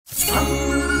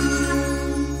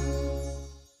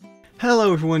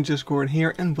Hello everyone, just Gordon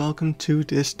here and welcome to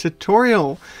this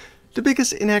tutorial. The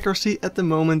biggest inaccuracy at the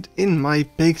moment in my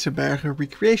Beekse Bergen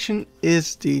recreation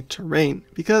is the terrain,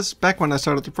 because back when I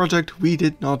started the project we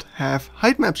did not have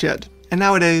height maps yet, and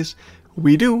nowadays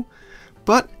we do.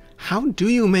 But how do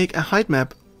you make a height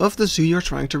map of the zoo you're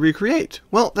trying to recreate?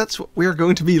 Well, that's what we're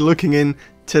going to be looking in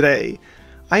today.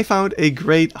 I found a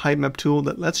great height map tool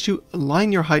that lets you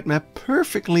align your height map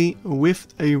perfectly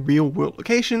with a real world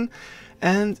location,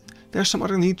 and there's some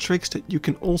other neat tricks that you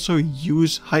can also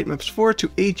use height maps for to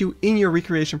aid you in your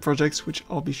recreation projects, which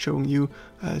I'll be showing you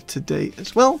today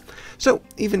as well. So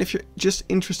even if you're just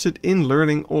interested in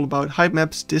learning all about height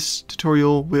maps, this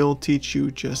tutorial will teach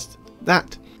you just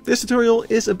that. This tutorial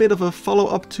is a bit of a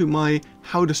follow-up to my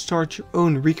how to start your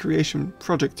own recreation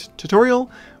project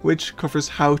tutorial, which covers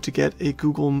how to get a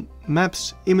Google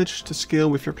Maps image to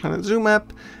scale with your Planet Zoo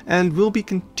map, and we'll be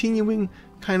continuing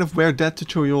kind of where that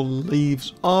tutorial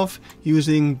leaves off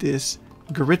using this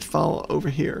grid file over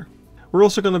here. We're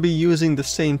also going to be using the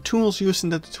same tools used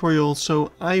in that tutorial,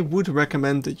 so I would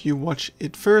recommend that you watch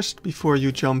it first before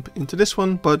you jump into this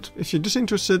one, but if you're just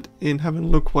interested in having a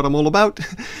look what I'm all about,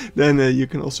 then you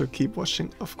can also keep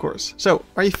watching, of course. So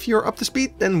if you're up to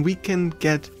speed, then we can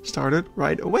get started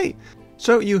right away.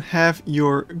 So you have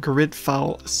your grid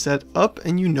file set up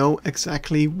and you know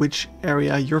exactly which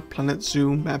area your Planet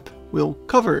Zoo map will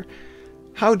cover.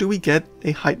 How do we get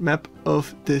a height map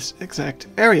of this exact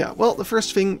area? Well, the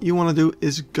first thing you want to do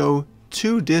is go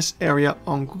to this area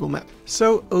on Google Maps.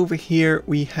 So over here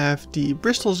we have the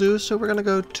Bristol Zoo, so we're going to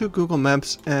go to Google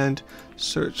Maps and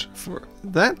search for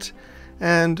that,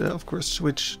 and of course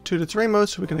switch to the terrain mode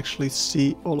so we can actually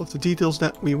see all of the details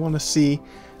that we want to see.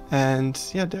 And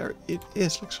yeah, there it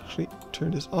is. Let's actually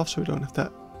turn this off so we don't have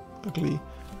that ugly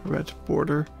red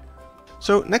border.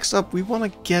 So next up, we want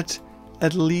to get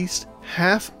at least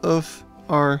half of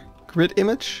our grid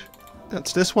image.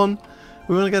 That's this one.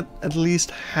 We want to get at least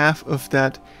half of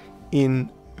that in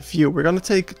view. We're going to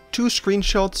take two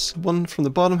screenshots, one from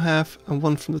the bottom half and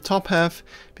one from the top half,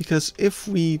 because if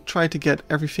we try to get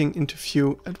everything into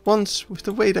view at once, with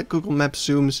the way that Google Maps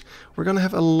zooms, we're going to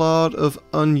have a lot of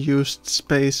unused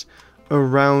space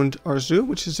around our zoo,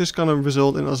 which is just going to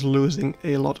result in us losing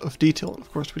a lot of detail. Of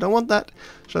course, we don't want that,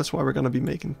 so that's why we're going to be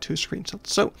making two screenshots.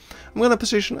 So I'm going to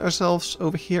position ourselves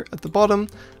over here at the bottom.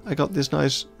 I got this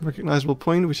nice recognizable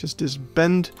point, which is this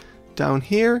bend down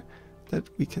here that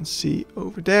we can see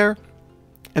over there.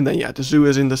 And then yeah, the zoo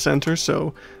is in the center,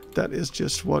 so that is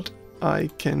just what I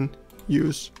can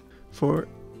use for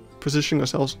positioning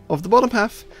ourselves off the bottom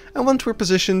half. And once we're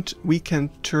positioned, we can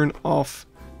turn off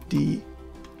the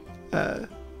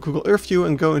Google Earth view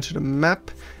and go into the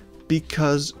map,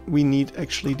 because we need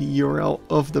actually the URL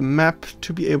of the map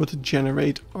to be able to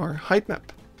generate our height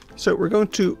map. So we're going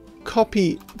to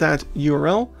copy that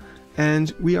URL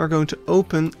and we are going to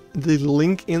open the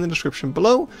link in the description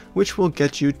below, which will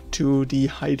get you to the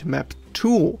height map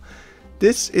tool.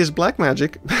 This is black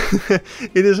magic.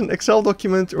 It is an Excel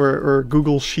document or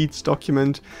Google Sheets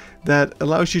document that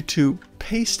allows you to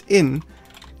paste in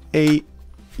a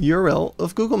URL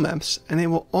of Google Maps and it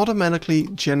will automatically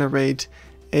generate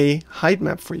a height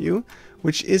map for you,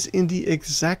 which is in the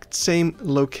exact same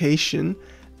location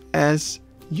as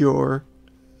your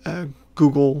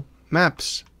Google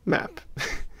Maps map.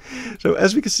 So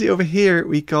as we can see over here,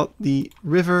 we got the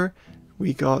river,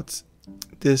 we got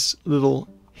this little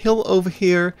hill over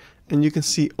here, and you can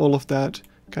see all of that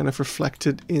kind of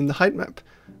reflected in the height map.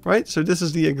 Right, so this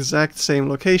is the exact same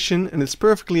location and it's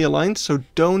perfectly aligned, so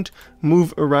don't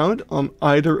move around on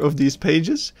either of these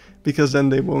pages, because then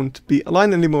they won't be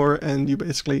aligned anymore and you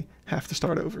basically have to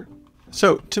start over.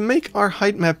 So to make our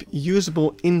height map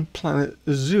usable in Planet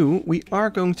Zoo, we are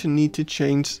going to need to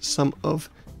change some of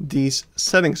these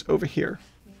settings over here.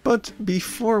 But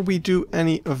before we do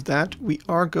any of that, we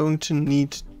are going to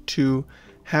need to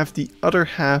have the other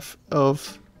half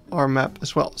of our map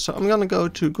as well. So I'm going to go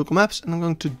to Google Maps and I'm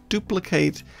going to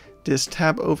duplicate this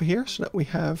tab over here so that we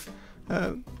have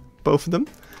both of them.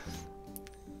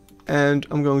 And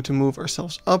I'm going to move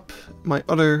ourselves up. My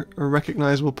other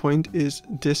recognizable point is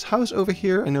this house over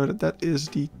here. I know that that is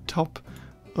the top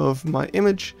of my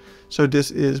image. So this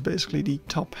is basically the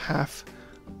top half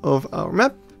of our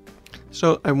map.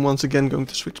 So I'm once again going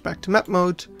to switch back to map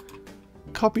mode,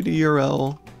 copy the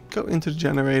URL, go into the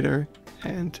generator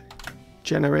and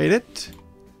generate it,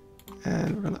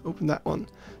 and we're going to open that one.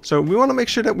 So we want to make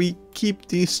sure that we keep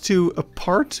these two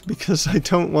apart, because I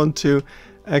don't want to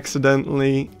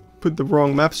accidentally put the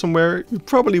wrong map somewhere. You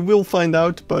probably will find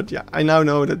out, but yeah, I now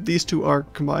know that these two are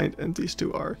combined and these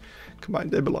two are combined.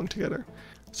 They belong together.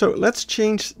 So let's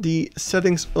change the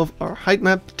settings of our height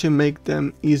map to make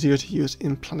them easier to use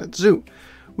in Planet Zoo.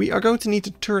 We are going to need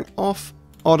to turn off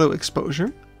auto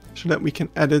exposure so that we can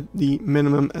edit the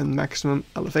minimum and maximum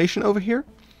elevation over here.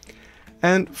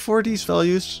 And for these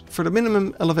values, for the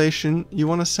minimum elevation, you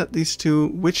want to set these to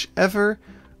whichever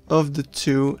of the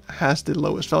two has the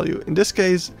lowest value. In this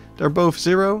case, they're both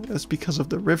 0. That's because of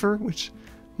the river, which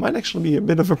might actually be a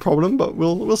bit of a problem, but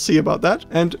we'll see about that.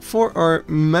 And for our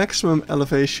maximum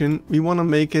elevation, we want to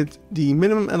make it the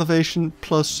minimum elevation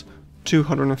plus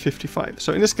 255.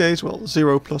 So in this case, well,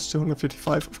 0 plus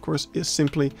 255, of course, is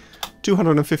simply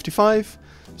 255.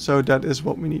 So that is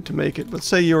what we need to make it. But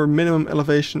say your minimum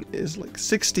elevation is like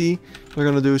 60, we're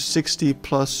going to do 60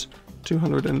 plus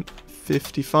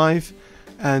 255,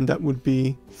 and that would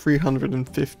be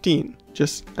 315,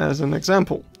 just as an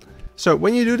example. So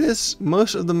when you do this,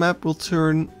 most of the map will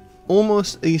turn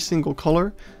almost a single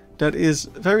color. That is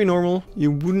very normal.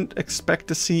 You wouldn't expect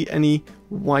to see any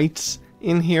whites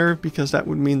in here, because that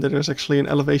would mean that there's actually an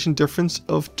elevation difference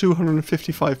of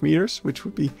 255 meters, which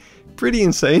would be pretty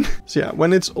insane. So yeah,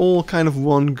 when it's all kind of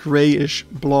one grayish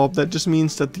blob, that just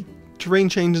means that the terrain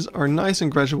changes are nice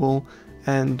and gradual.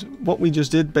 And what we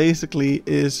just did basically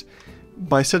is,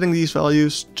 by setting these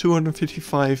values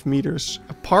 255 meters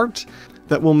apart,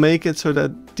 that will make it so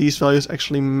that these values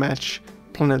actually match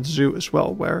Planet Zoo as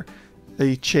well, where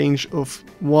a change of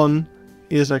 1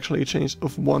 is actually a change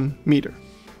of 1 meter.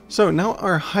 So now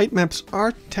our height maps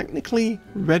are technically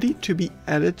ready to be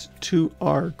added to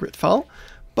our grid file,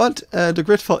 but the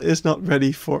grid file is not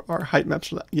ready for our height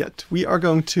maps yet. We are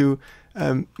going to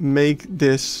make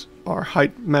this our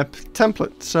height map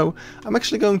template. So I'm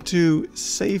actually going to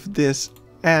save this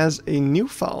as a new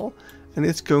file, and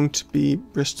it's going to be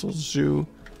Bristol Zoo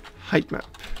height map.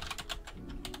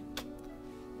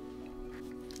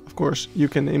 Of course, you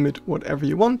can name it whatever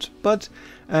you want, but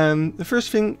the first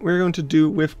thing we're going to do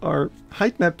with our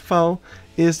height map file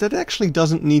is that it actually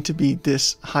doesn't need to be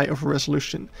this high of a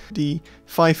resolution. The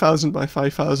 5000 by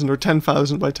 5000 or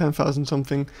 10,000 by 10,000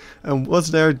 something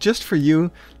was there just for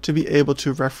you to be able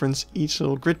to reference each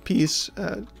little grid piece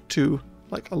to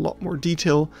like a lot more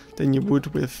detail than you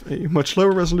would with a much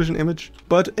lower resolution image.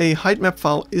 But a height map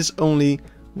file is only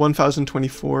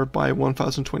 1024 by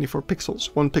 1024 pixels,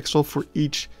 1 pixel for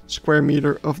each square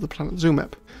meter of the Planet Zoo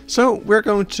map. So we're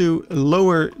going to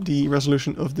lower the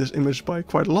resolution of this image by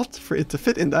quite a lot for it to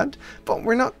fit in that, but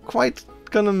we're not quite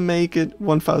gonna make it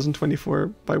 1024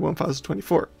 by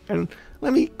 1024. And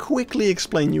let me quickly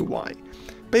explain you why.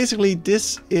 Basically,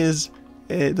 this is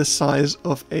the size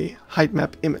of a height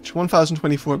map image,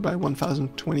 1024 by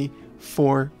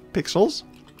 1024 pixels,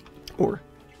 or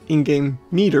in-game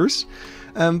meters.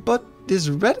 But this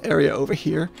red area over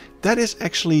here, that is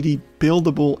actually the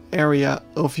buildable area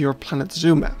of your Planet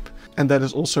Zoo map. And that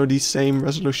is also the same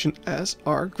resolution as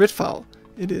our grid file.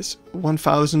 It is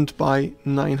 1000 by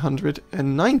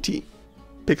 990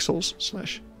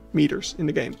 pixels / meters in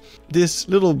the game. This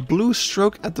little blue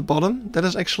stroke at the bottom, that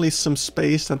is actually some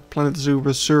space that Planet Zoo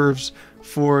reserves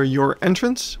for your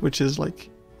entrance, which is like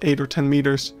 8 or 10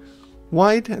 meters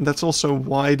wide, and that's also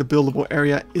why the buildable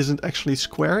area isn't actually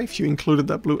square. If you included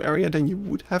that blue area, then you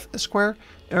would have a square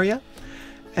area.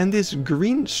 And this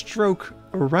green stroke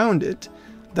around it,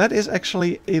 that is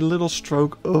actually a little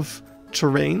stroke of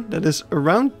terrain that is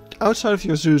around outside of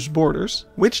your zoo's borders,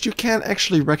 which you can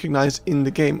actually recognize in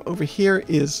the game. Over here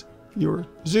is your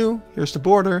zoo, here's the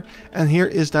border, and here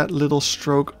is that little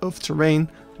stroke of terrain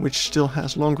which still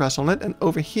has long grass on it, and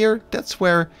over here, that's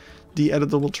where the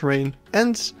editable terrain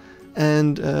ends,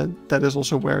 and that is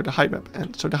also where the height map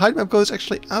ends. So the height map goes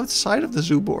actually outside of the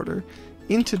zoo border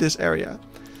into this area,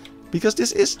 because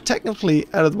this is technically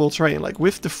editable terrain. Like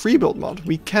with the free build mod,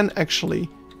 we can actually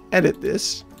edit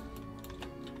this.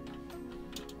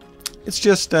 It's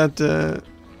just that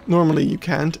normally you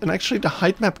can't, and actually the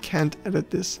height map can't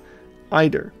edit this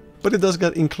either. But it does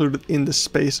get included in the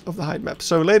space of the height map.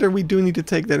 So later we do need to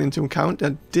take that into account,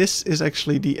 that this is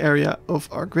actually the area of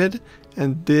our grid,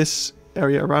 and this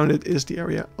area around it is the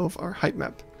area of our height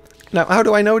map. Now, how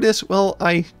do I know this? Well,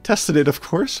 I tested it, of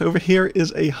course. Over here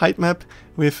is a height map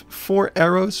with 4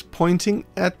 arrows pointing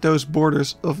at those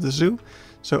borders of the zoo.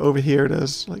 So over here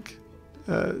there's like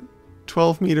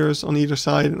 12 meters on either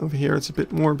side, and over here it's a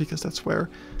bit more because that's where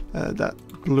that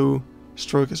blue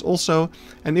stroke is also.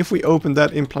 And if we open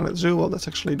that in Planet Zoo, well, that's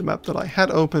actually the map that I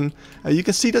had open, you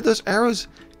can see that those arrows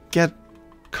get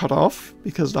cut off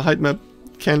because the height map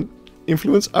can't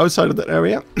influence outside of that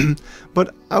area.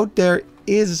 But out there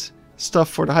is stuff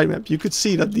for the height map. You could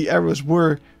see that the arrows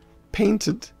were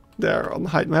painted there on the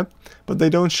height map, but they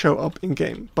don't show up in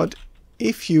game. But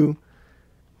if you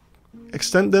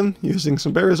extend them using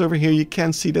some barriers over here, you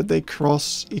can see that they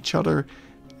cross each other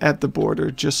at the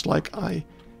border, just like I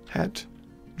had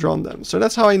drawn them. So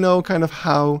that's how I know kind of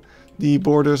how the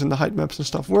borders and the height maps and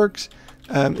stuff works.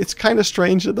 It's kind of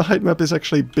strange that the height map is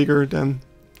actually bigger than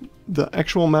the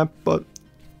actual map, but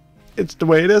it's the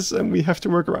way it is and we have to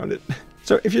work around it.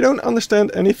 So if you don't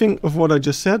understand anything of what I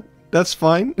just said, that's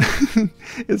fine.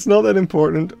 It's not that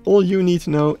important. All you need to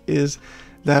know is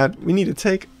that we need to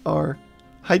take our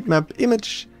height map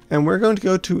image and we're going to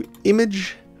go to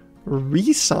image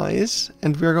resize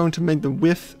and we're going to make the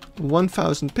width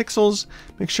 1000 pixels.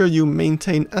 Make sure you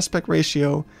maintain aspect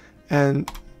ratio,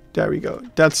 and there we go.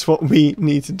 That's what we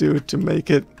need to do to make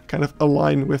it kind of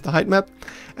align with the height map.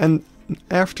 And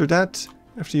after that,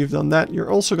 after you've done that,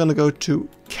 you're also going to go to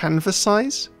canvas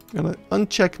size. You're going to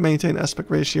uncheck maintain aspect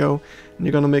ratio and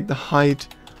you're going to make the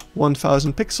height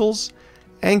 1000 pixels.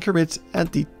 Anchor it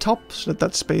at the top so that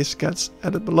that space gets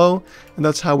added below, and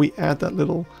that's how we add that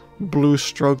little blue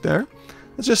stroke there.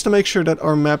 It's just to make sure that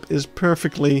our map is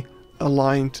perfectly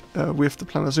aligned with the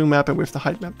Planet Zoo map and with the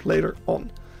height map later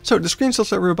on. So the screenshots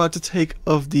that we're about to take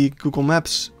of the Google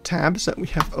Maps tabs that we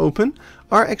have open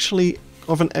are actually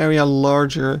of an area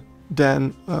larger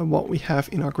than what we have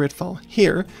in our grid file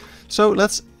here. So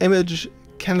let's image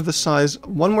canvas size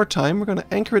one more time. We're going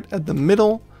to anchor it at the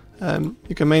middle.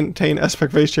 You can maintain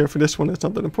aspect ratio for this one, it's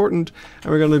not that important.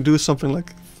 And we're going to do something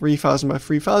like 3000 by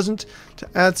 3000 to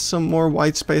add some more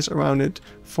white space around it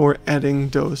for adding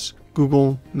those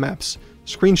Google Maps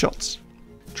screenshots.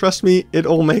 Trust me, it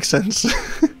all makes sense.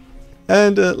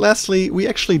 And lastly, we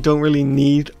actually don't really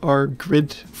need our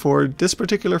grid for this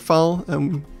particular file.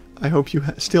 I hope you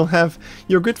still have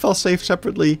your grid file saved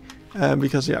separately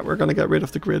because yeah, we're going to get rid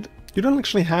of the grid. You don't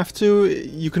actually have to,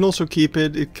 you can also keep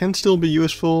it, it can still be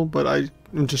useful, but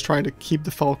I'm just trying to keep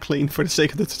the file clean for the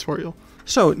sake of the tutorial.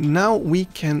 So now we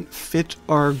can fit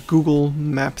our Google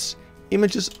Maps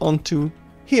images onto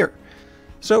here.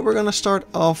 So we're going to start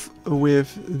off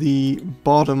with the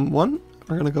bottom one.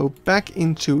 We're going to go back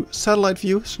into satellite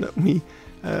view so that we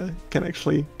can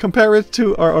actually compare it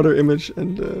to our other image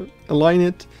and align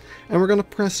it. And we're going to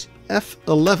press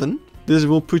F11. This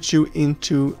will put you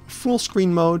into full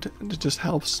screen mode, and it just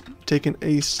helps taking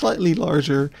a slightly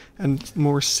larger and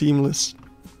more seamless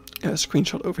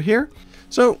screenshot over here.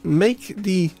 So make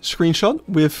the screenshot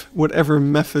with whatever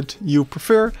method you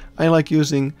prefer. I like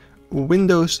using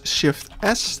Windows Shift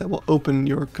S. That will open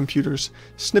your computer's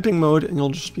snipping mode and you'll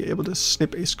just be able to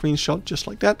snip a screenshot just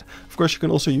like that. Of course, you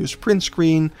can also use print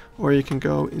screen, or you can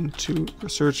go into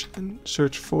research and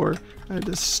search for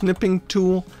the snipping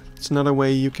tool. It's another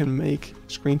way you can make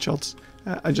screenshots.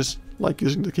 I just like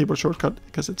using the keyboard shortcut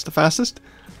because it's the fastest.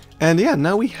 And yeah,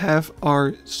 now we have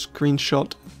our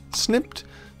screenshot snipped.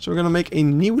 So we're going to make a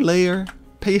new layer,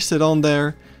 paste it on there,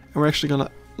 and we're actually going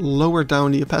to lower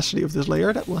down the opacity of this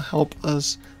layer. That will help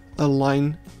us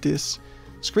align this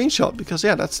screenshot, because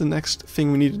yeah, that's the next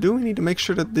thing we need to do. We need to make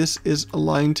sure that this is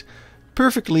aligned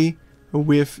perfectly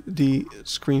with the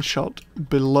screenshot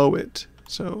below it.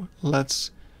 So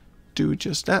let's do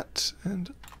just that,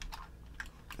 and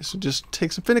this will just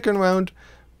take some finicking around,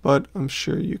 but I'm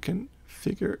sure you can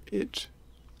figure it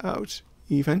out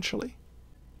eventually.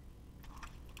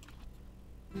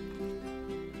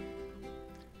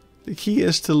 The key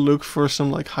is to look for some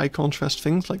like high contrast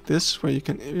things like this, where you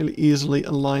can really easily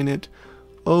align it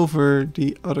over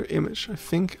the other image. I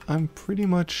think I'm pretty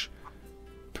much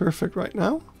perfect right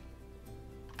now.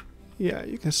 Yeah,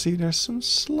 you can see there's some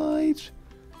slight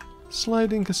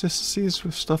inconsistencies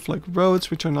with stuff like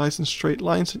roads, which are nice and straight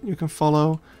lines that you can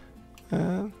follow.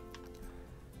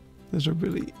 Those are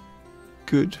really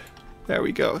good. There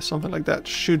we go. Something like that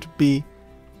should be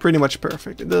pretty much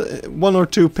perfect. The 1 or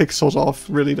 2 pixels off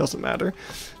really doesn't matter.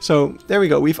 So there we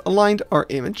go. We've aligned our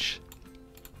image.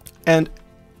 And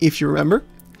if you remember,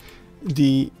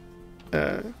 the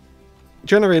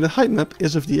generated height map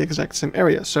is of the exact same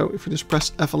area. So if we just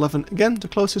press F11 again to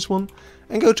close this one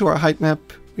and go to our height map,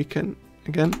 we can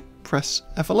again press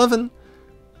F11,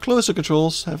 close the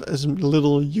controls, have as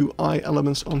little UI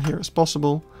elements on here as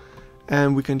possible,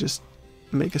 and we can just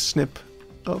make a snip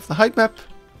of the height map,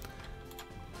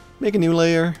 make a new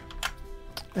layer,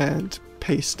 and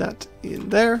paste that in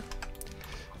there.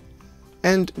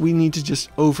 And we need to just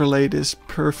overlay this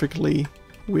perfectly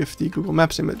with the Google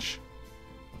Maps image.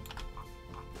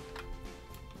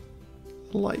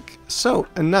 Like so.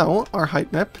 And now our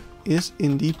height map is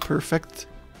in the perfect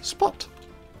spot.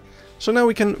 So now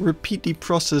we can repeat the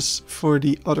process for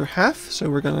the other half. So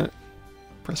we're gonna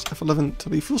press F11 to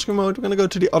leave full screen mode. We're gonna go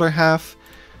to the other half,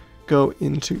 go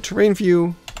into terrain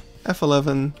view,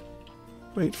 F11,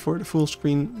 wait for the full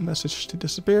screen message to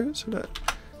disappear so that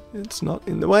it's not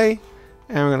in the way.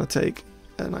 And we're going to take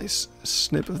a nice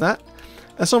snip of that.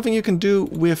 And something you can do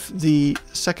with the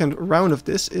second round of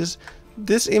this is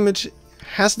this image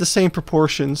has the same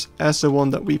proportions as the one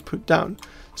that we put down.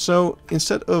 So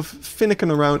instead of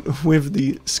finicking around with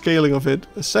the scaling of it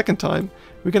a second time,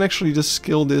 we can actually just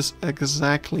scale this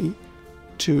exactly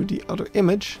to the other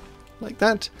image like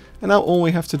that. And now all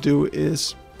we have to do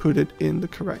is put it in the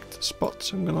correct spot.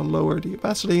 So I'm going to lower the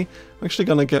opacity. I'm actually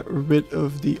going to get rid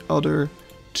of the other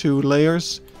two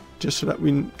layers just so that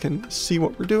we can see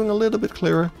what we're doing a little bit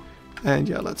clearer. And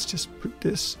yeah, let's just put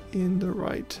this in the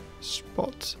right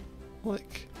spot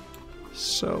like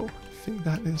so. I think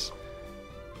that is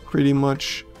pretty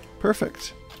much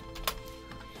perfect.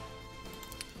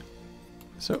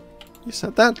 So you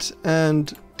set that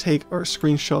and take our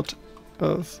screenshot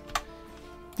of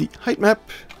the height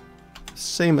map,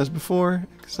 same as before,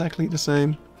 exactly the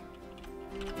same.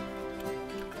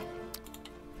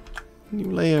 New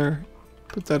layer,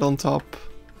 put that on top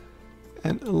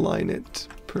and align it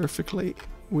perfectly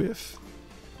with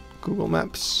Google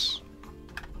Maps.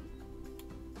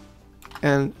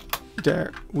 And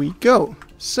there we go.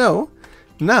 So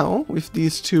now with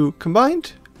these two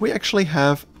combined, we actually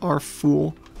have our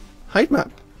full height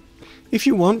map. If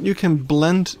you want, you can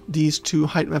blend these two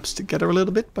height maps together a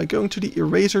little bit by going to the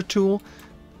eraser tool,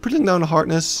 putting down the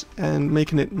hardness and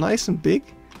making it nice and big.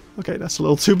 Okay, that's a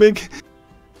little too big.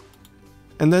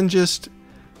 And then just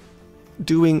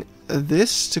doing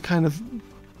this to kind of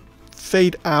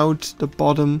fade out the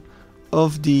bottom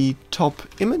of the top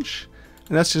image.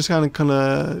 And that's just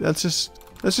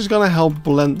that's just gonna help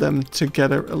blend them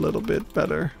together a little bit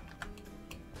better.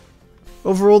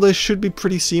 Overall, they should be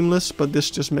pretty seamless, but this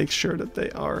just makes sure that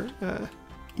they are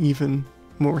even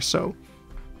more so.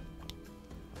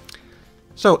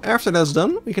 So after that's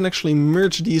done, we can actually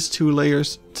merge these two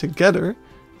layers together,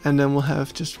 and then we'll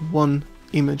have just one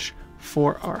image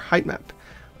for our height map.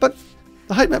 But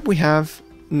the height map we have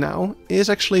now is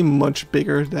actually much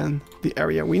bigger than the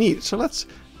area we need. So let's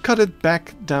cut it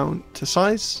back down to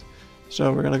size.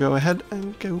 So we're going to go ahead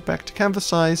and go back to canvas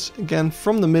size again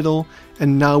from the middle,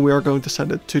 and now we are going to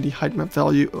set it to the height map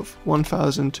value of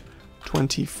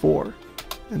 1024.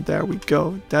 And there we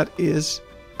go. That is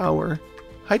our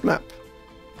height map.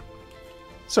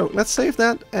 So let's save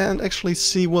that and actually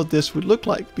see what this would look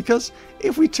like, because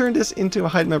if we turn this into a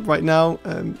height map right now,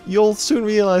 you'll soon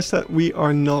realize that we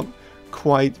are not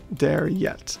quite there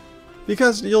yet.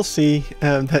 Because you'll see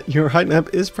that your height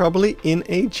map is probably in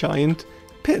a giant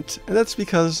pit, and that's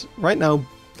because right now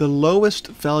the lowest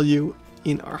value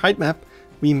in our height map,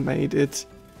 we made it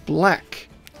black,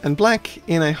 and black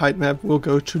in a height map will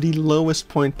go to the lowest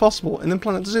point possible, and in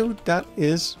Planet Zoo that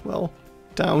is, well,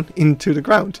 down into the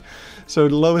ground. So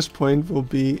the lowest point will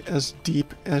be as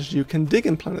deep as you can dig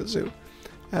in Planet Zoo,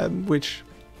 which,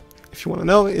 if you want to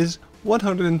know, is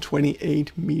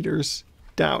 128 meters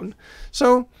down.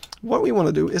 So what we want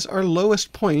to do is our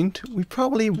lowest point, we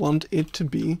probably want it to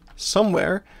be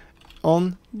somewhere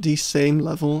on the same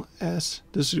level as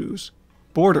the zoo's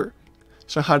border.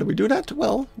 So how do we do that?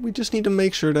 Well, we just need to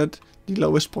make sure that the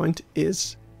lowest point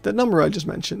is that number I just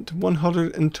mentioned,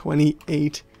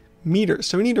 128 meters.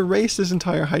 So we need to raise this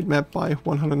entire height map by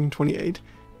 128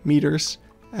 meters,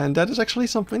 and that is actually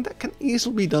something that can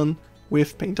easily be done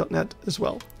with paint.net as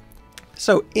well.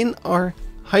 So in our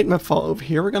height map file over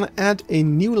here, we're going to add a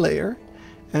new layer,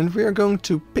 and we are going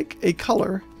to pick a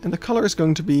color, and the color is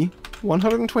going to be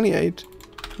 128,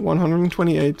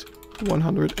 128,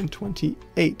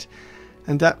 128.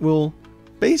 And that will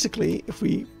basically, if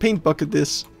we paint bucket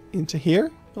this into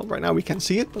here, well, right now we can't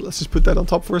see it, but let's just put that on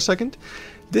top for a second.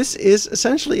 This is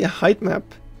essentially a height map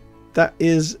that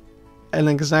is an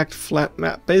exact flat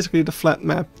map, basically the flat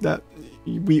map that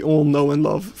we all know and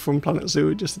love from Planet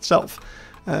Zoo just itself.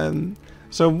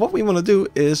 So what we want to do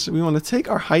is we want to take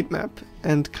our height map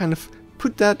and kind of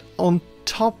put that on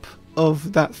top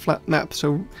of that flat map.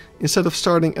 So instead of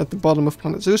starting at the bottom of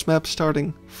Planet Zoo's map,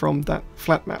 starting from that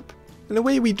flat map. And the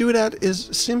way we do that is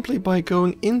simply by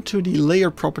going into the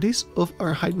layer properties of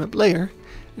our height map layer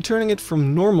and turning it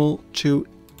from normal to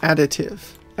additive.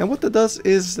 And what that does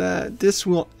is that this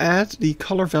will add the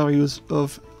color values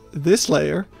of this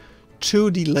layer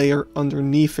to the layer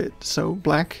underneath it. So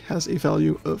black has a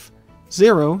value of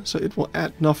 0, so it will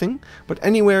add nothing, but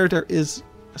anywhere there is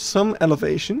some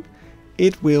elevation,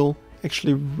 it will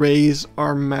actually raise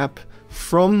our map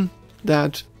from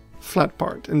that flat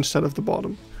part instead of the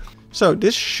bottom. So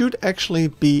this should actually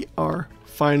be our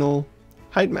final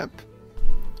height map.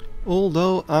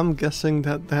 Although I'm guessing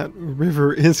that that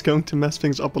river is going to mess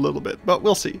things up a little bit, but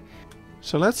we'll see.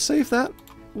 So let's save that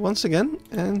once again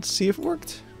and see if it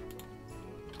worked.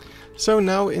 So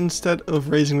now instead of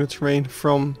raising the terrain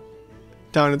from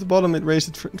down at the bottom, it raised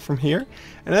it from here,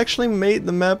 and actually made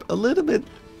the map a little bit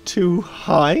too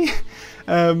high.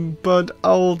 But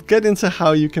I'll get into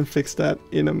how you can fix that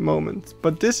in a moment.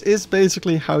 But this is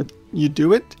basically how you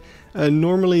do it.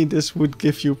 Normally this would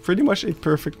give you pretty much a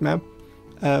perfect map.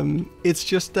 It's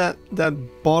just that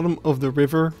that bottom of the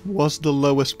river was the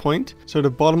lowest point. So the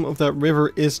bottom of that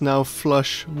river is now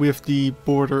flush with the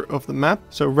border of the map.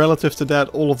 So relative to that,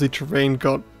 all of the terrain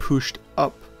got pushed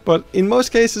up. But in most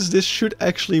cases, this should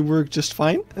actually work just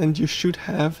fine. And you should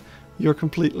have your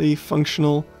completely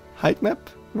functional height map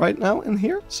right now in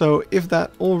here. So if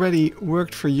that already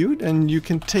worked for you, then you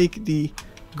can take the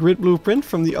grid blueprint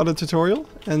from the other tutorial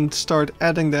and start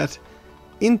adding that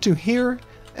into here,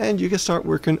 and you can start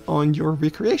working on your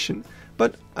recreation.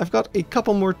 But I've got a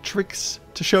couple more tricks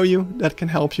to show you that can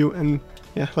help you, and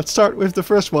yeah, let's start with the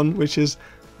first one, which is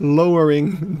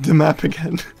lowering the map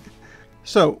again.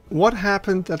 So what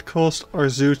happened that caused our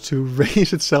zoo to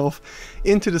raise itself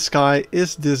into the sky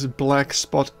is this black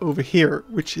spot over here,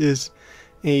 which is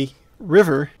a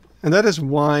river, and that is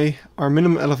why our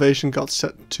minimum elevation got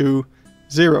set to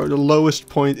 0. The lowest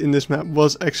point in this map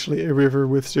was actually a river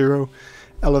with 0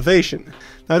 elevation.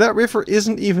 Now that river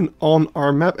isn't even on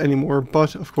our map anymore,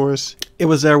 but of course it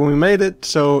was there when we made it,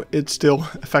 so it's still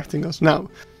affecting us now.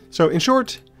 So in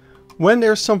short, when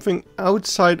there's something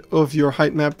outside of your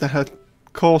height map that had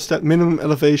caused that minimum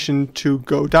elevation to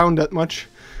go down that much,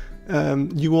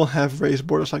 you will have raised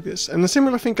borders like this. And a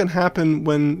similar thing can happen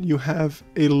when you have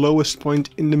a lowest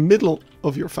point in the middle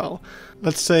of your file.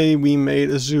 Let's say we made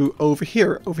a zoo over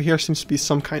here. Over here seems to be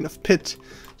some kind of pit.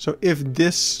 So if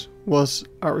this was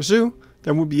our zoo,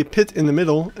 there would be a pit in the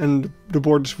middle and the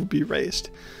borders would be raised.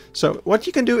 So what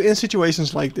you can do in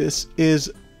situations like this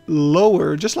is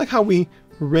lower, just like how we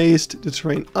raised the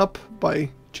terrain up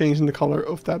by changing the color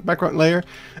of that background layer,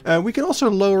 we can also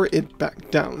lower it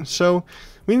back down. So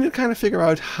we need to kind of figure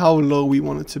out how low we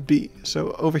want it to be.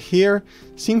 So over here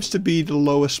seems to be the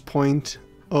lowest point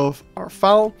of our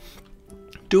file.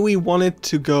 Do we want it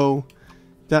to go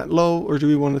that low, or do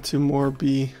we want it to more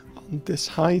be on this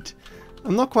height?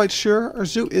 I'm not quite sure. Our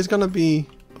zoo is going to be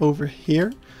over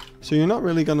here, so you're not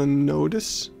really going to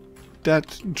notice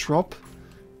that drop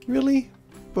really,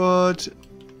 but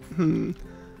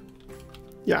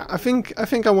yeah, I think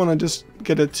I want to just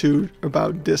get it to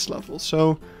about this level.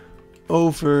 So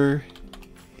over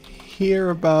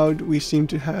here about, we seem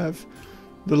to have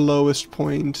the lowest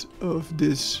point of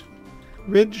this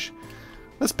ridge.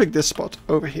 Let's pick this spot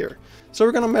over here. So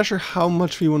we're going to measure how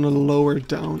much we want to lower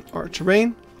down our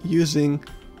terrain using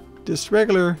this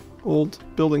regular old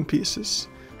building pieces.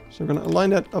 So we're going to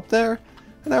align that up there,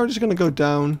 and now we're just going to go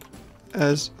down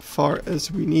as far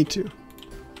as we need to.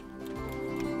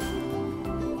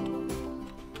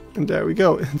 And there we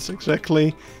go. It's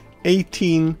exactly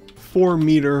 18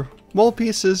 4-meter wall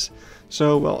pieces.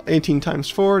 So, well, 18 times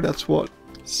 4, that's what,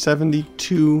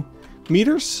 72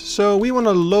 meters. So we want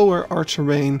to lower our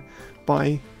terrain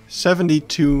by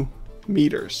 72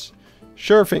 meters.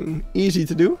 Sure thing, easy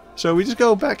to do. So we just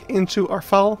go back into our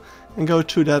file and go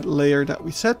to that layer that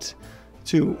we set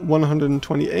to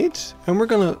 128, and we're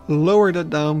gonna lower that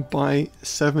down by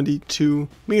 72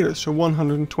 meters. So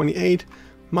 128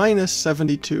 minus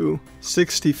 72,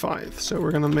 65. So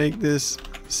we're gonna make this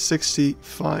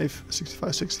 65,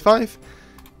 65, 65.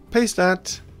 Paste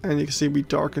that, and you can see we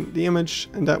darkened the image,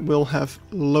 and that will have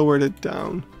lowered it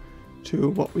down to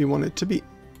what we want it to be.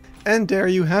 And there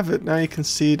you have it. Now you can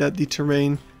see that the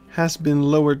terrain has been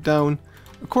lowered down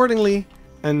accordingly,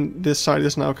 and this side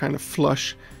is now kind of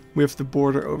flush with the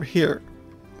border over here.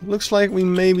 Looks like we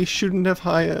maybe shouldn't have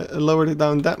lowered it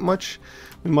down that much.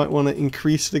 We might want to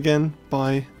increase it again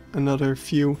by another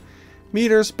few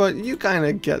meters, but you kind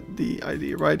of get the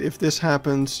idea, right? If this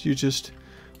happens, you just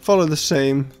follow the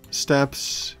same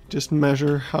steps, just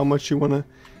measure how much you want to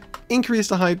increase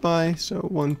the height by. So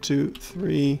 1, 2,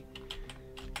 3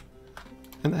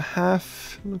 and a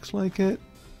half, looks like it.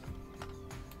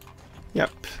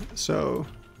 Yep, so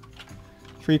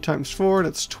 3 times 4,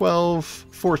 that's 12,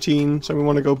 14, so we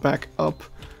want to go back up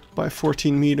by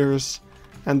 14 meters,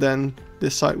 and then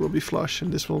this side will be flush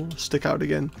and this will stick out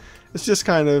again. It's just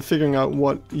kind of figuring out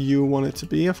what you want it to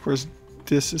be. Of course,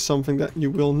 this is something that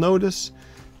you will notice.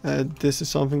 This is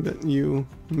something that you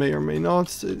may or may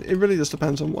not. It really just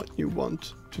depends on what you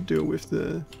want to do with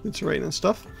the terrain and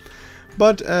stuff.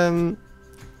 But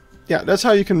yeah, that's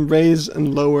how you can raise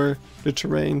and lower the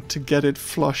terrain to get it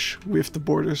flush with the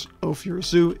borders of your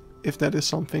zoo, if that is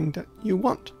something that you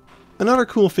want. Another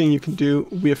cool thing you can do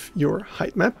with your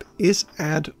height map is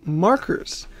add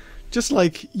markers. Just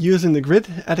like using the grid,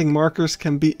 adding markers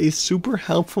can be a super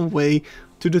helpful way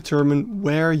to determine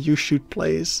where you should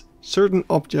place certain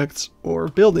objects or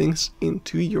buildings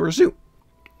into your zoo.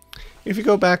 If you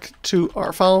go back to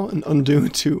our file and undo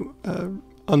to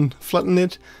unflatten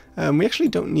it, we actually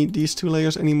don't need these 2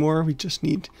 layers anymore. We just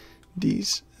need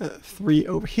these 3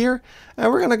 over here.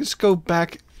 And we're going to just go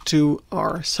back to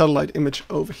our satellite image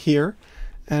over here.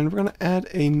 And we're going to add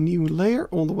a new layer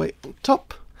all the way on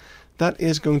top. That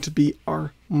is going to be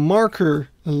our marker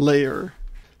layer.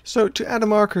 So to add a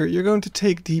marker, you're going to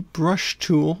take the brush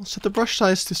tool, set the brush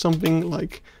size to something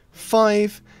like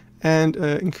 5, and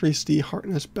increase the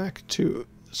hardness back to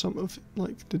some of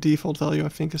like the default value, I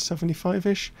think is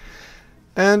 75-ish.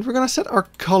 And we're going to set our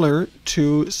color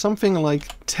to something like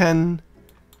 10,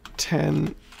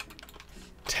 10,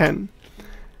 10.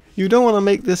 You don't want to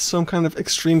make this some kind of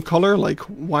extreme color like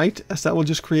white, as that will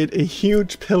just create a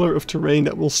huge pillar of terrain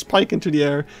that will spike into the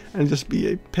air and just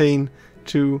be a pain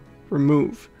to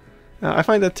remove. I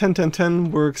find that 10, 10,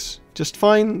 10 works just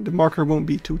fine. The marker won't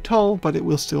be too tall, but it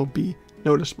will still be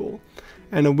noticeable.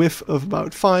 And a width of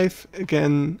about 5,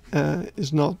 again,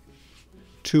 is not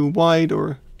too wide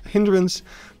or a hindrance,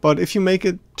 but if you make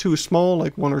it too small,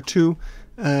 like 1 or 2,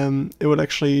 it would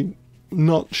actually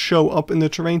not show up in the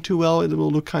terrain too well. It will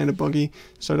look kind of buggy,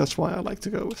 so that's why I like to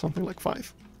go with something like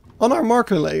 5. On our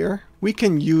marker layer, we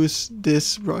can use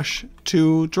this brush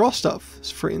to draw stuff.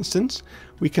 So for instance,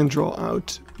 we can draw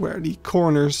out where the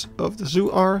corners of the zoo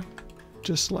are,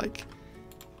 just like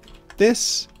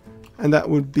this, and that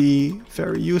would be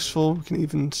very useful. We can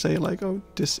even say like, oh,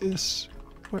 this is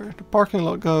where the parking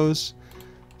lot goes,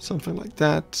 something like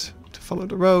that, to follow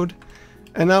the road.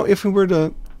 And now if we were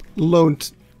to load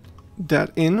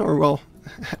that in, or well,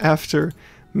 after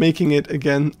making it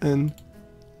again an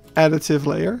additive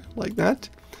layer like that,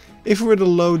 if we were to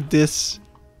load this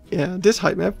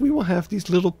height map, we will have these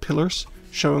little pillars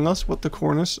showing us what the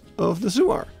corners of the zoo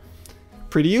are.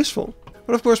 Pretty useful.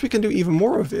 But of course we can do even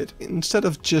more of it. Instead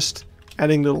of just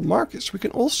adding little markers, we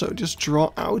can also just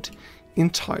draw out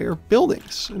entire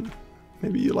buildings. And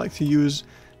maybe you like to use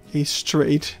a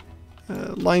straight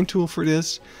line tool for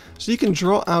this, so you can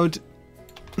draw out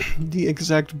the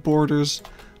exact borders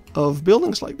of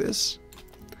buildings like this,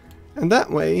 and that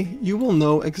way you will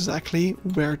know exactly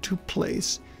where to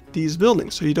place these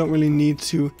buildings, so you don't really need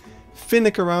to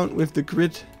finick around with the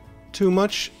grid too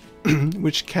much,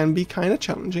 which can be kind of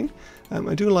challenging.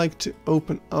 I do like to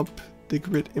open up the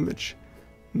grid image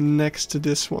next to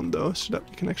this one though, so that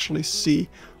we can actually see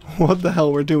what the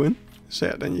hell we're doing. So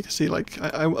yeah, then you can see, like,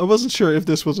 I wasn't sure if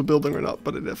this was a building or not,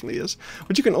 but it definitely is.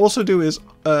 What you can also do is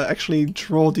actually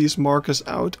draw these markers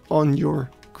out on your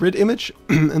grid image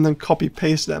and then copy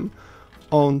paste them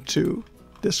onto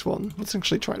this one. Let's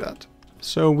actually try that.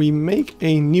 So we make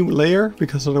a new layer,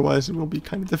 because otherwise it will be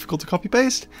kind of difficult to copy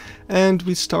paste, and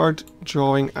we start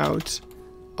drawing out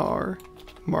our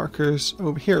markers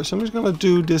over here. So I'm just going to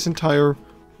do this entire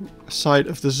side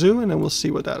of the zoo, and then we'll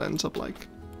see what that ends up like.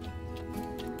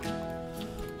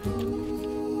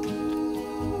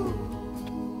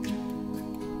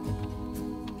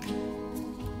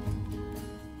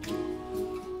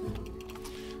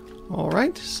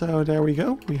 Alright, so there we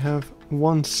go. We have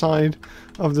one side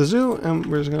of the zoo, and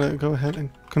we're just going to go ahead and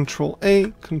Control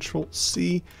A, Control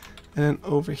C, and then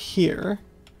over here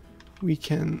we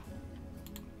can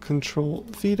Control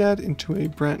V that into a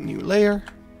brand new layer.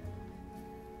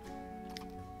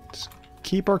 Just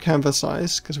keep our canvas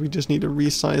size, because we just need to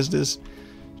resize this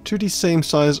to the same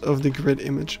size of the grid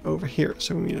image over here.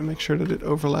 So we need to make sure that it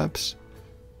overlaps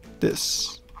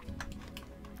this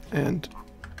and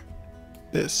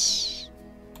this.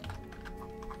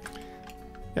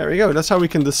 There we go. That's how we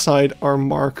can decide our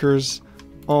markers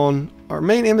on our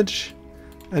main image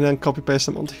and then copy paste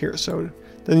them onto here. So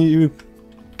then you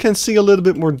can see a little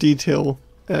bit more detail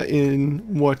in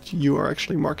what you are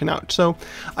actually marking out. So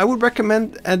I would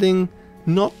recommend adding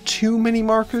not too many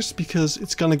markers, because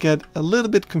it's gonna get a little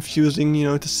bit confusing, you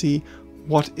know, to see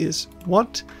what is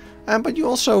what. But you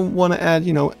also want to add,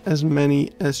 you know, as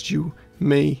many as you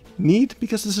may need,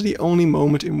 because this is the only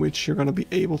moment in which you're going to be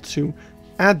able to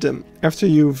add them. After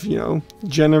you've, you know,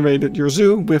 generated your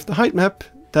zoo with the height map,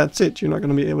 that's it. You're not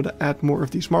going to be able to add more of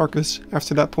these markers.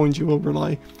 After that point, you will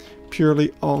rely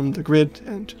purely on the grid,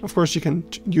 and of course you can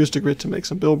use the grid to make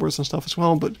some billboards and stuff as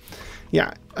well. But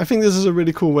yeah, I think this is a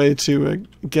really cool way to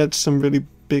get some really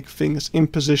big things in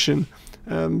position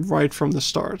right from the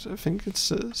start. I think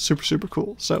it's super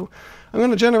cool. So I'm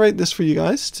going to generate this for you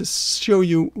guys to show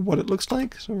you what it looks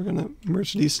like. So we're going to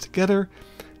merge these together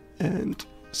and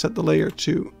set the layer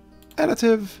to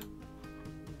additive.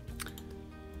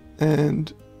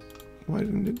 And why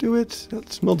didn't it do it?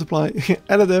 Let's multiply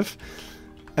additive.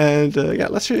 And yeah,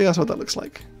 let's show you guys what that looks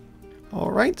like.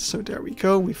 Alright, so there we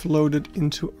go. We've loaded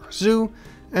into our zoo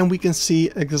and we can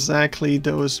see exactly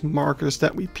those markers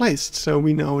that we placed. So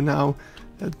we know now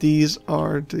that these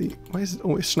are the... Why is it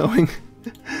always snowing?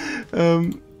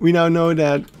 We now know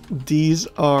that these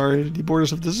are the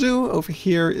borders of the zoo. Over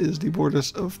here is the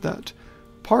borders of that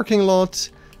parking lot.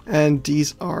 And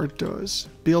these are those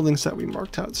buildings that we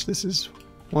marked out. So this is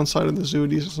one side of the zoo.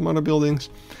 These are some other buildings.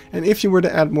 And if you were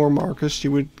to add more markers,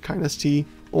 you would kind of see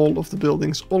all of the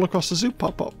buildings all across the zoo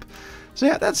pop up. So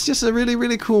yeah, that's just a really,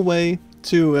 really cool way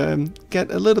to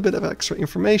get a little bit of extra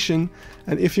information.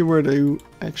 And if you were to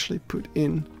actually put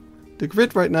in the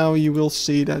grid right now, you will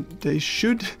see that they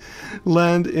should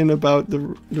land in about the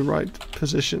right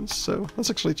positions. So let's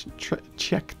actually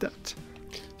check that.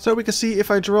 So we can see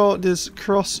if I draw this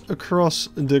cross across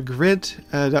the grid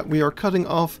that we are cutting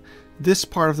off this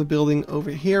part of the building over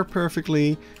here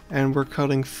perfectly, and we're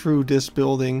cutting through this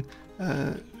building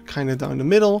kind of down the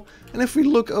middle. And if we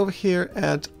look over here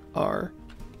at our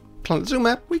Planet Zoo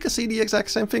map, we can see the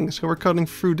exact same thing. So we're cutting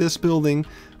through this building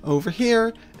over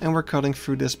here, and we're cutting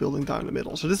through this building down the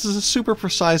middle. So this is a super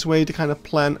precise way to kind of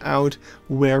plan out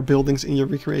where buildings in your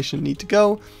recreation need to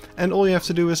go. And all you have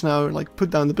to do is now like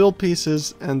put down the build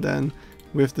pieces, and then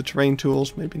with the terrain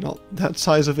tools, maybe not that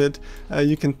size of it,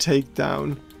 you can take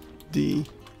down the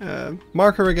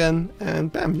marker again,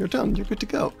 and bam, you're done, you're good to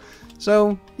go.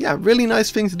 So yeah, really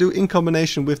nice thing to do in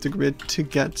combination with the grid to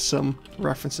get some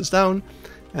references down.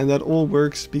 And that all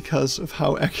works because of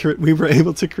how accurate we were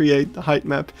able to create the height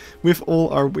map with all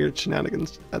our weird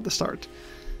shenanigans at the start.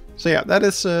 So yeah, that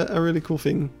is a really cool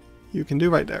thing you can do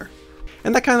right there.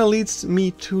 And that kind of leads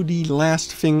me to the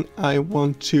last thing I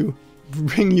want to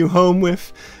bring you home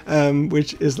with,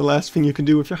 which is the last thing you can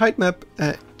do with your height map.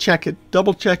 Check it,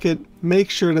 double check it, make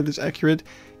sure that it's accurate.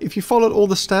 If you followed all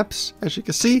the steps, as you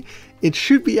can see, it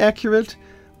should be accurate,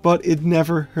 but it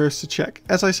never hurts to check.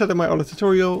 As I said in my other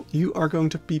tutorial, you are going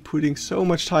to be putting so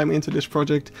much time into this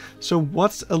project, so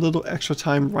what's a little extra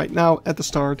time right now at the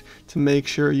start to make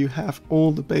sure you have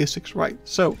all the basics right.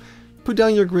 So put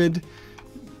down your grid,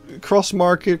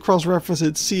 cross-mark it, cross-reference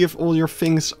it, see if all your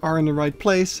things are in the right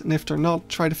place, and if they're not,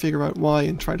 try to figure out why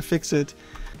and try to fix it.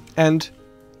 And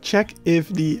check if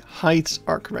the heights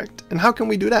are correct. And how can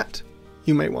we do that,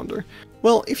 you may wonder?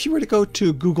 Well, if you were to go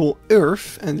to Google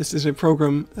Earth, and this is a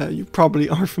program you probably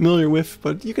are familiar with,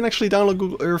 but you can actually download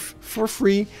Google Earth for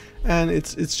free, and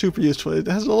it's super useful. It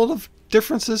has a lot of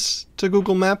differences to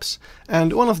Google Maps,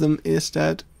 and one of them is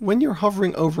that when you're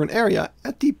hovering over an area,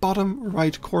 at the bottom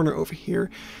right corner over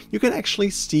here, you can actually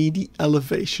see the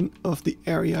elevation of the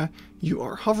area you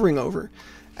are hovering over.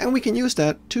 And we can use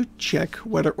that to check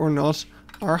whether or not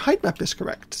our height map is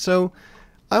correct. So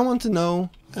I want to know,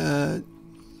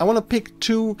 I want to pick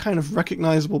two kind of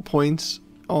recognizable points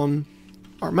on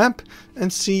our map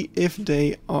and see if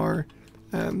they are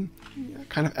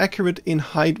kind of accurate in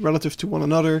height relative to one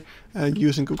another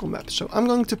using Google Maps. So I'm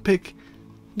going to pick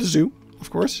the zoo, of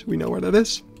course, we know where that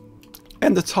is,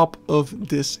 and the top of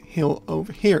this hill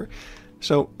over here.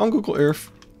 So on Google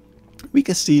Earth, we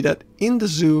can see that in the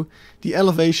zoo, the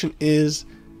elevation is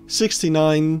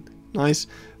 70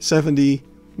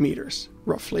 meters,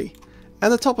 roughly.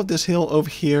 And the top of this hill over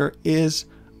here is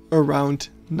around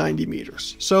 90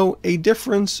 meters. So a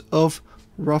difference of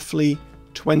roughly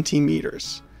 20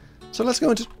 meters. So let's go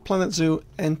into Planet Zoo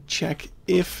and check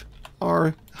if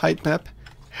our height map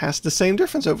has the same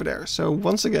difference over there. So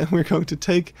once again, we're going to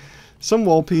take some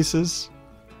wall pieces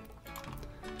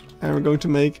and we're going to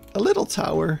make a little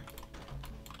tower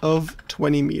of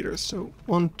 20 meters. So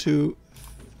 1, 2,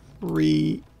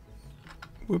 3,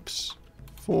 whoops,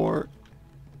 4.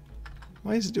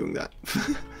 Why is it doing that?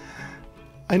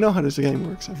 I know how this game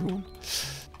works, everyone.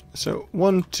 So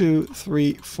 1, 2,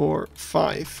 3, 4,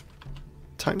 5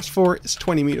 times 4 is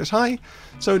 20 meters high.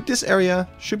 So this area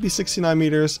should be 69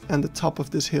 meters and the top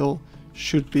of this hill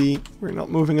should be, we're not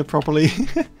moving it properly.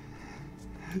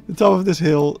 The top of this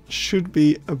hill should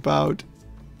be about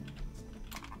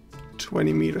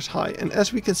 20 meters high. And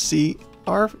as we can see,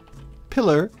 our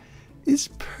pillar is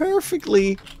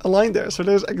perfectly aligned there. So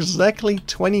there's exactly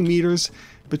 20 meters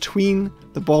between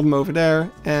the bottom over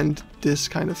there and this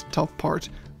kind of top part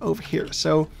over here.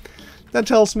 So that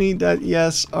tells me that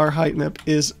yes, our height map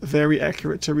is very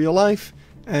accurate to real life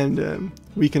and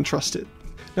we can trust it.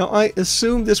 Now I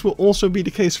assume this will also be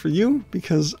the case for you,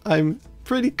 because I'm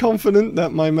pretty confident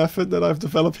that my method that I've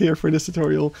developed here for this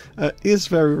tutorial is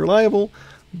very reliable.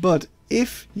 But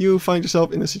if you find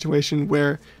yourself in a situation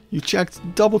where you checked,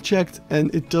 double checked,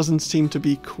 and it doesn't seem to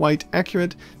be quite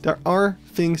accurate, there are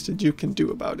things that you can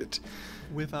do about it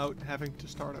without having to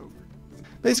start over.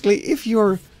 Basically, if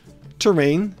your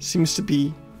terrain seems to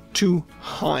be too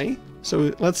high,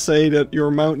 so let's say that your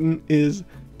mountain is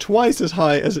twice as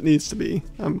high as it needs to be.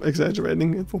 I'm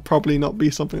exaggerating, it will probably not be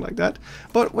something like that.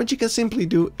 But what you can simply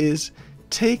do is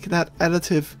take that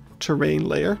additive terrain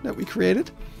layer that we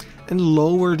created and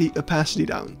lower the opacity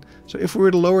down. So if we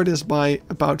were to lower this by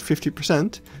about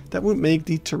 50%, that would make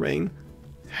the terrain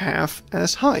half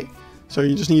as high. So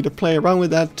you just need to play around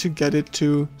with that to get it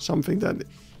to something that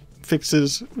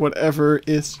fixes whatever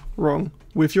is wrong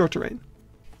with your terrain.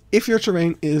 If your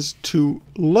terrain is too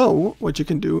low, what you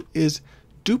can do is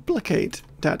duplicate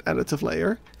that additive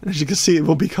layer, and as you can see, it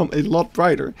will become a lot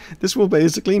brighter. This will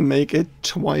basically make it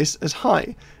twice as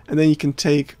high, and then you can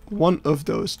take one of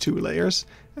those two layers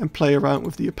and play around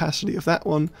with the opacity of that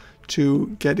one to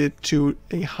get it to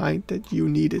a height that you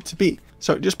need it to be.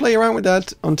 So just play around with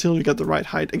that until you get the right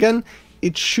height. Again,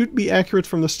 it should be accurate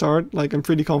from the start, like I'm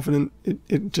pretty confident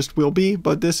it just will be,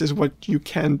 but this is what you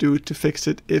can do to fix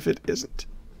it if it isn't.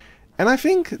 And I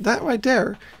think that right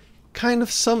there kind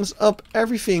of sums up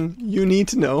everything you need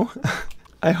to know.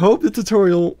 I hope the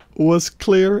tutorial was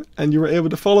clear and you were able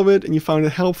to follow it and you found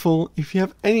it helpful. If you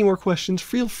have any more questions,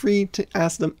 feel free to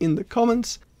ask them in the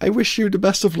comments. I wish you the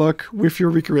best of luck with your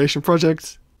recreation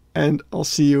project, and I'll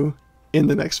see you in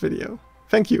the next video.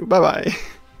 Thank you, bye bye.